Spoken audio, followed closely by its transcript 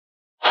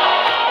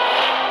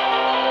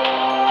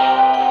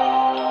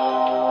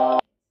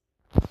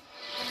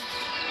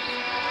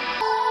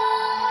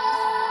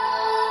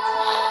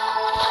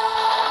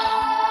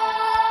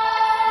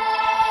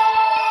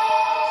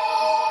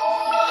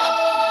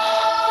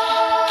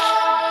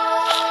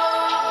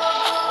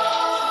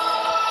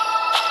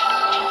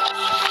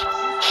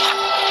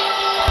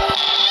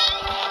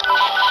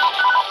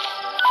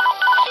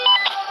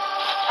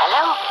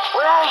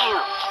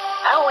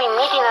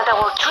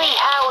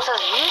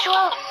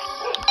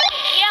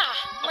Yeah,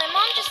 my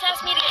mom just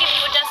asked me to give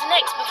you a dozen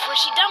eggs before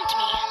she dumped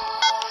me.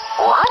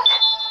 What?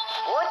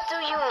 What do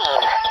you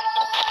mean?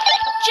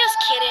 Just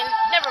kidding.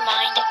 Never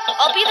mind.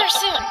 I'll be there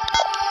soon.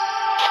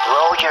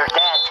 Roger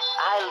that.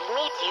 I'll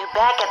meet you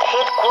back at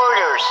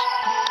headquarters.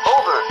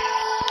 Over.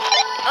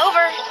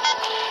 Over.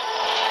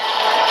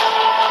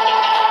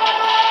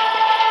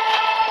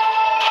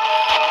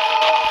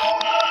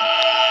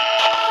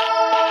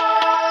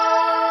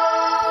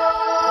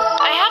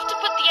 I have to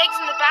put the eggs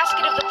in the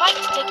basket of the bike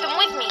to take them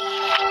with me.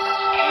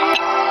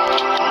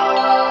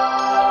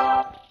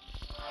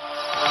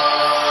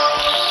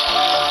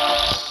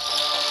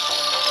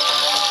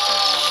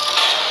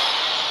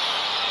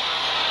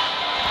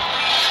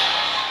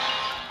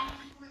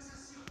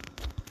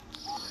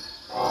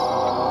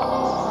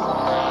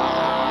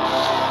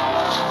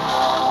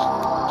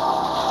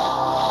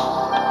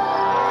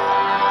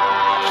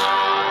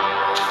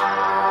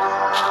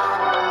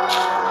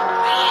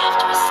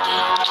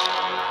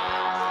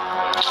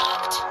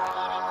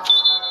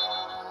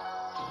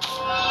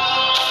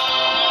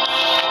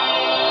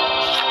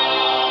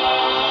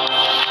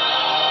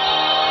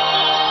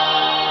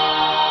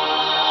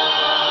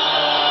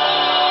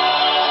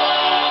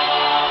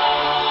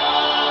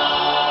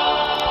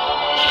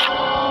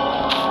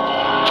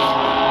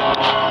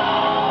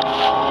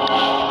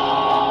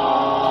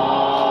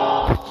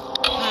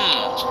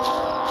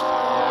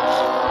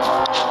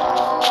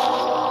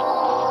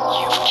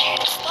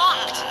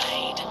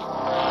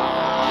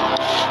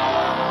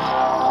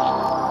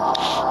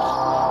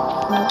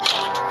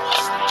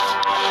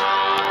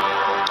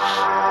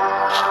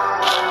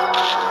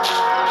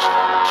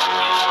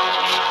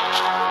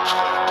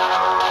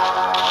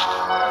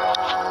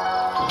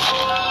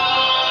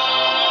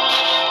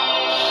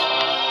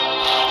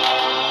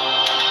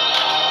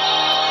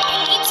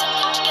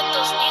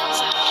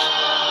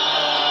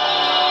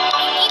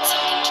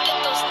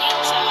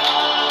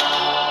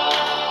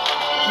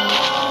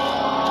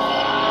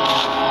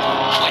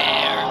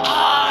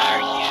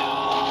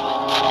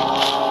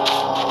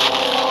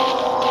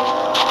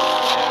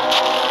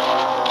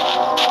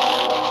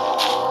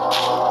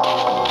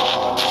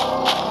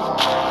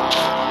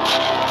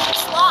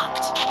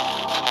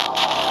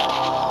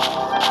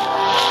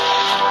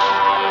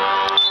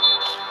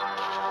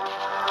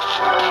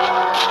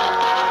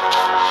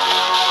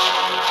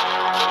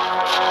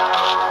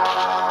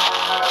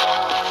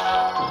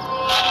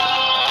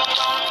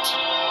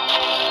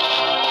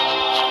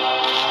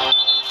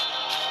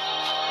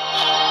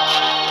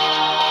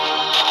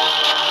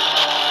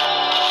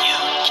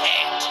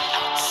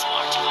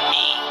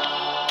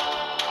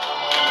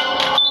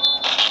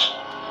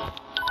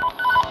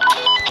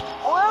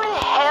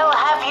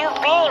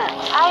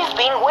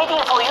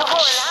 Waiting for you for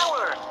an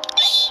hour.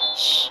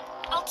 Shh.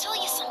 I'll tell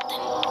you something.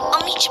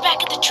 I'll meet you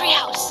back at the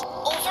treehouse.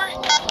 Over?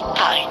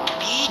 I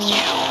need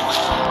you.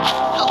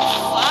 I'll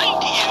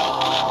find you.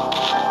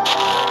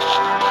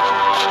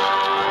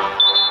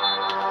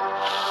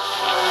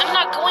 I'm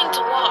not going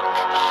to walk.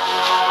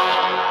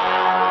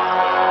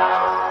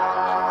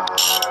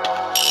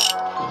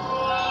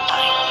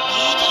 I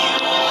need you.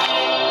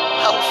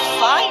 I'll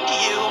find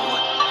you.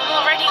 I'm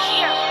already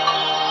here.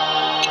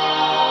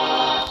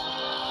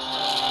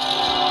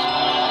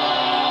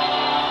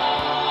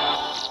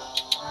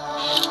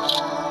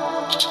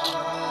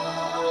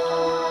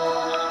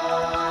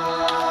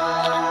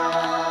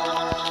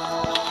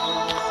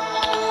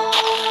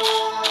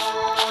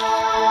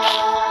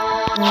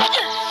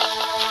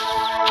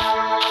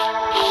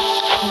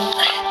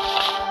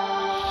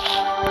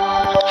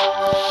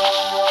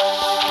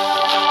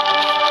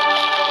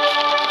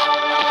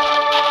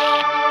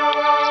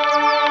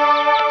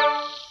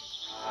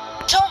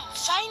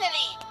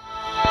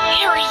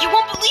 Harry, you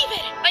won't believe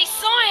it! I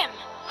saw him!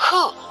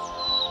 Who?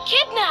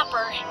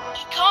 Kidnapper!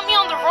 He caught me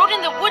on the road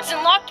in the woods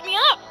and locked me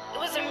up. It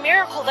was a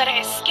miracle that I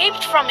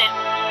escaped from him.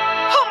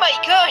 Oh my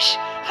gosh!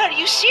 Are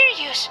you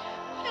serious?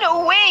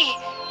 No way!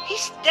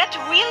 Is that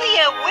really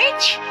a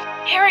witch?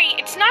 Harry,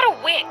 it's not a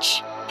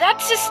witch.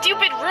 That's a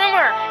stupid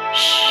rumor.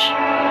 Shh.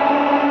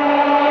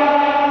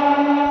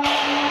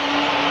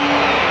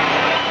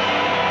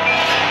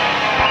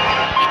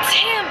 It's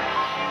him.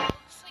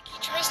 Looks like he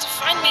tries to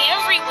find me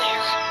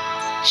everywhere.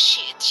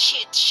 Shit.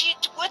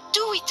 What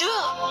do we do?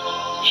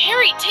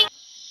 Harry, take...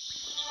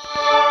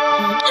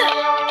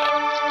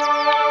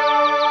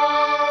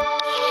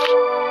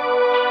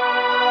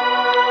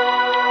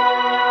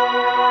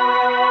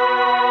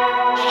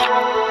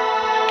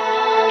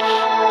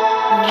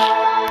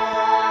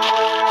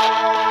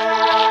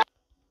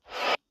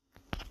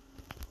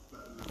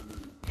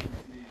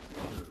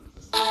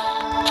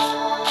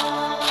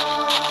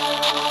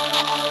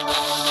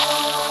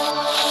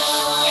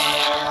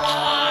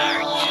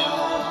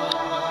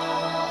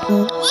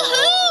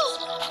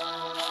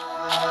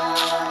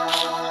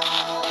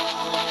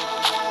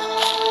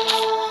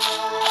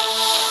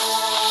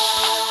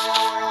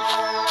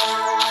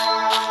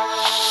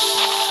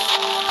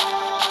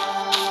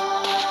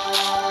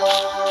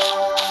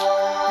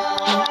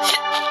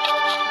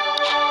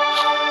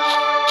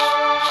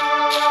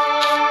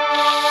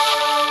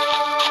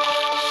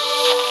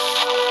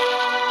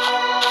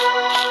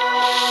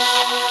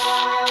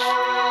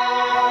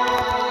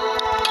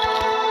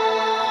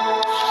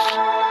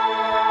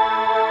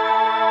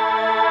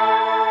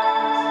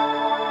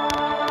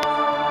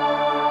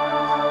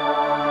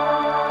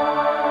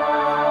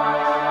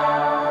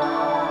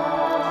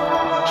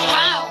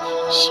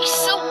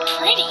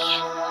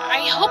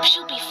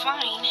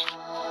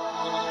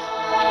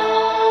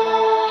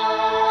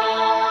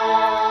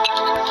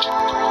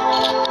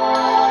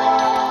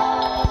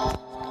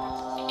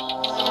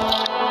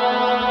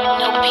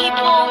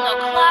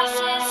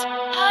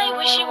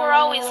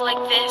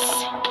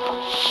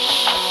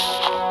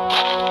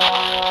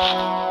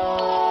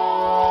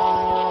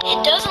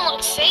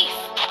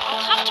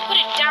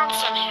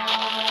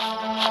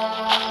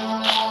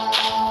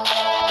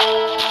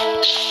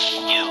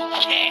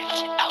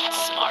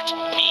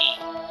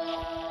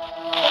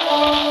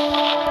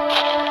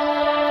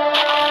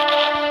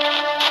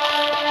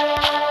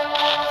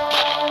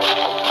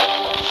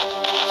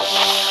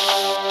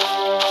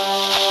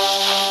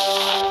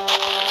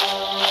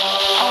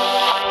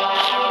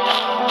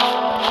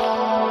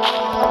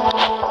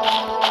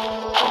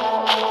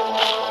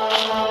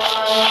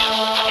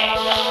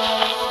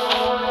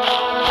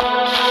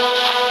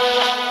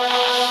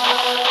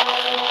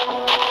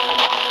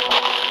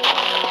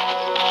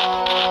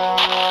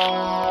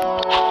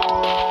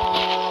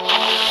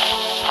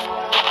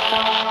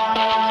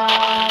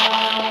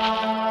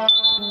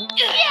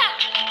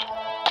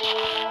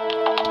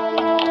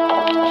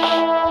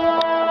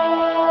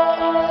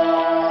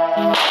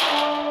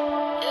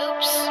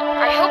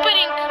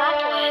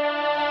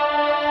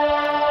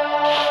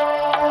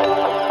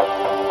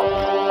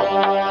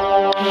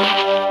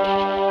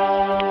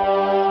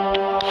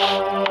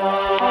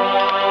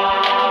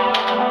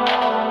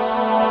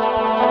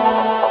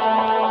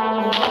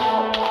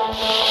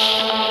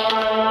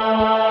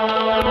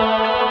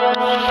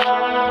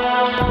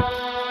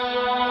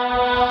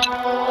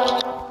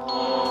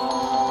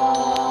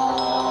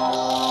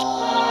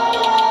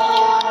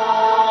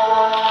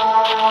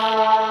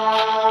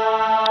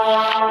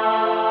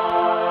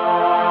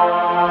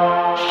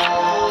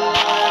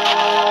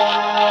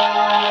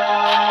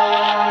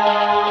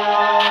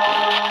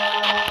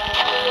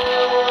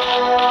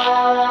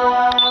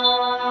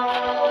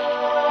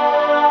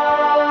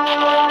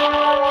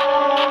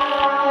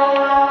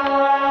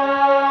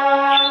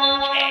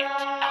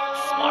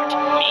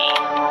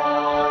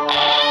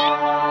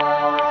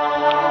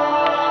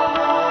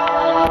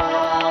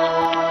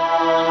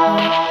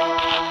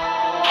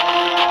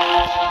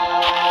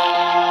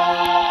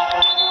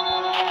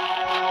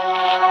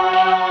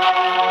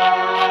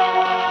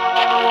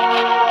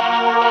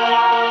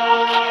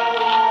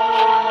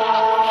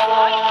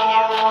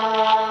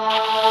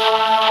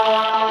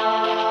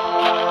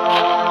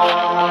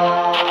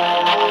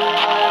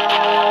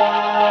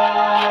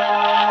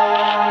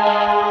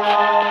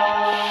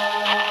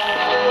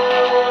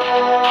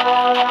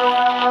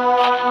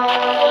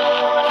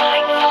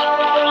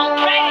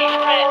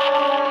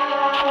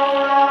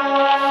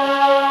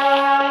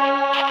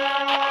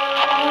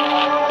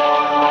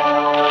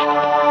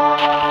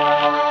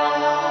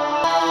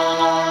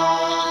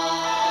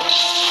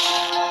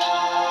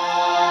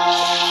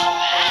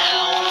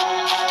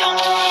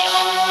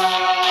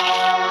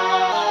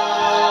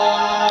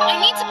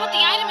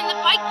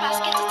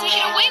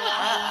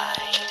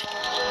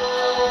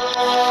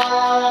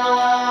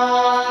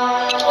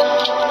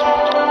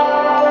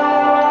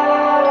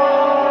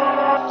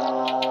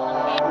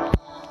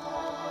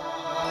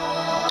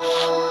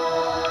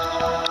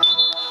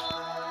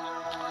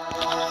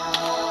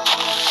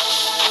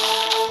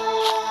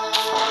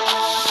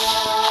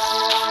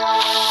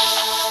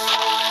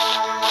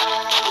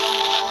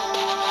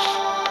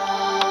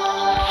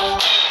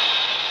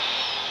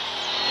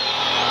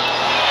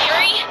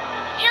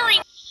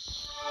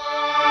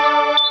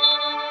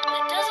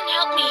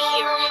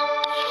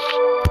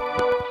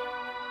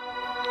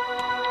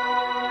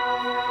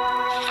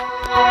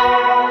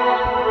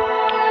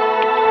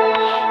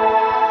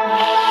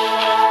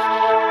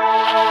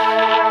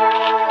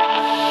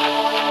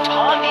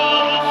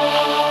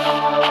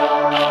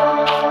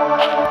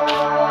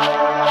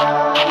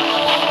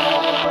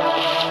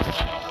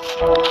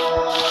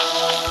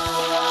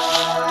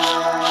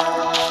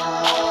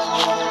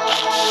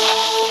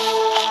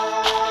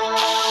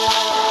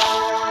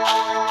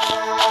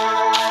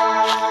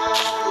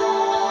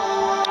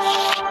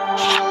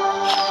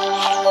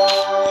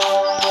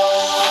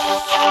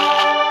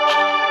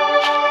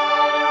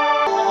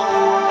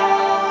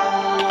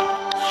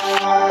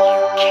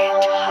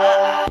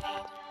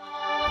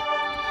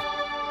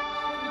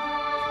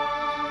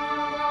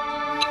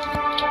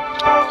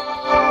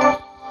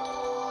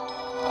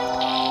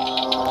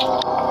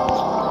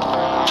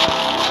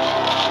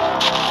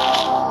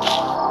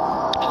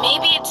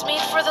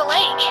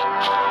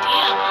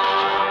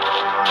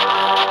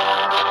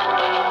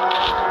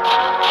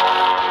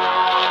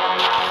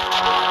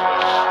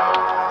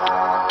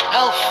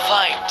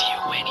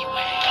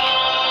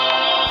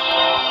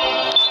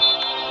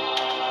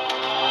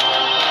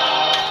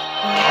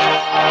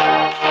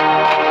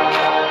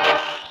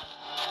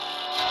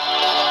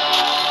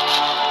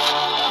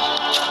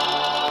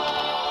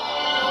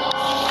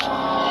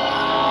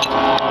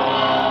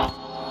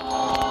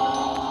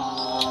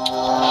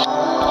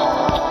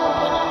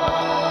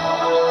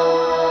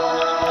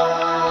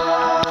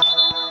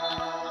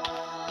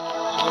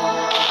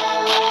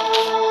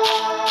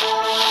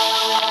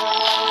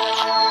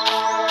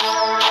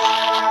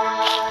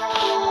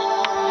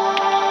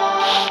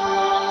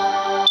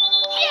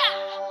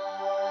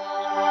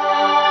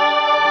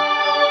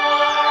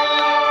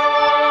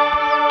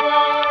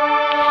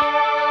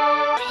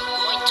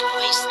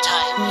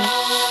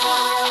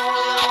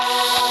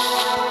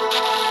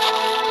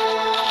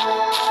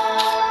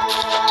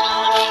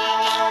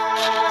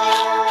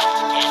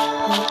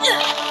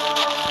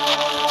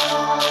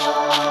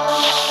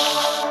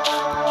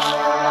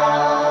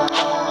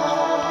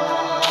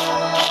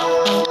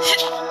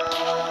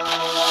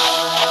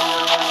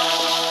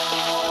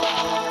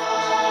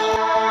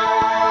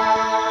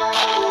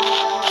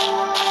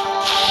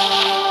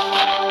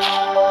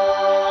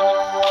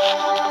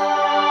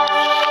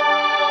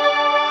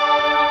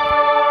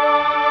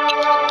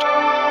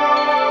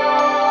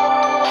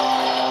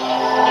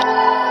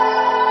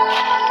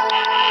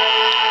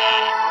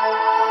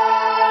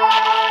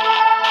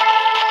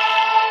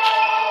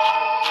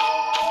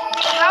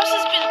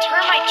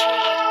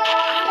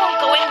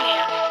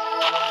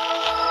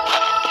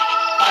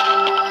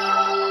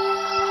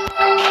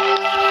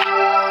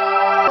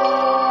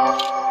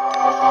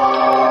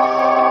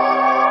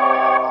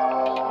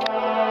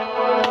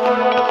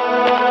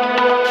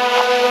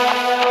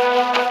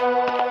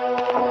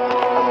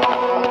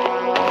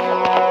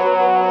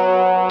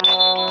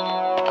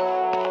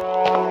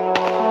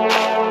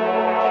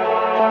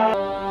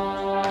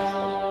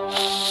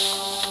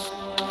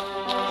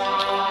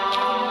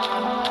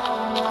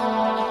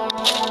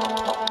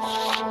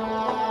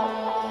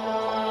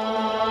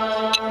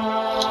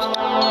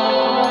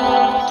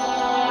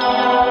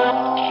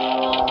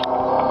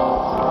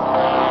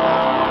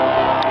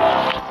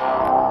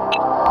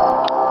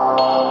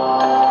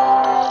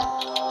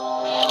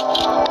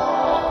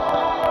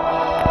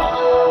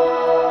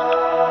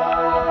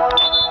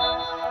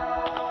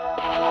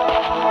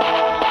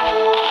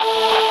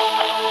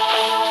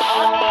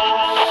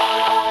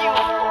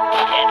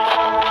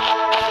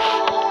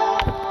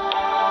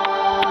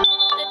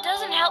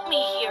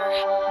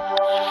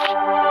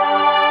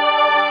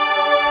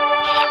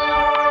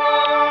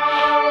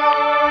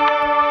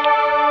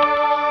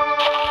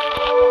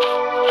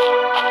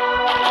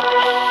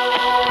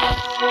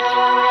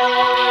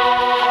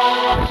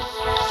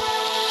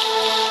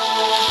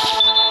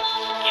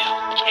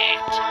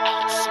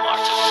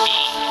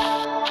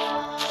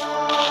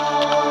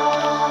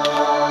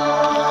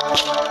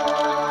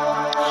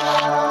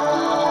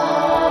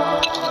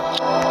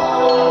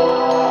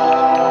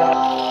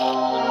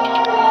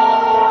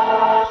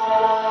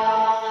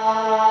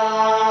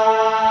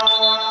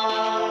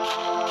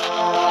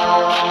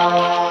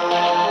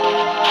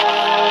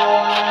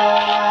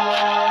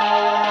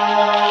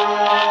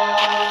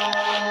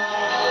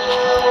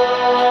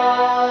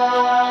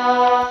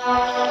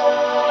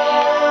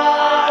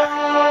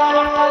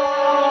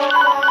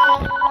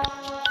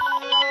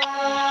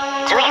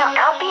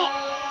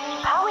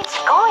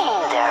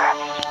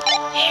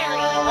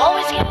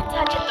 always get in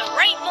touch at the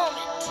right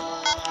moment.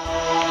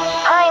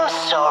 I'm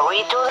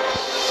sorry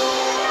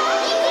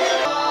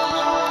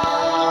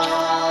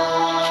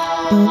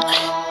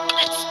to...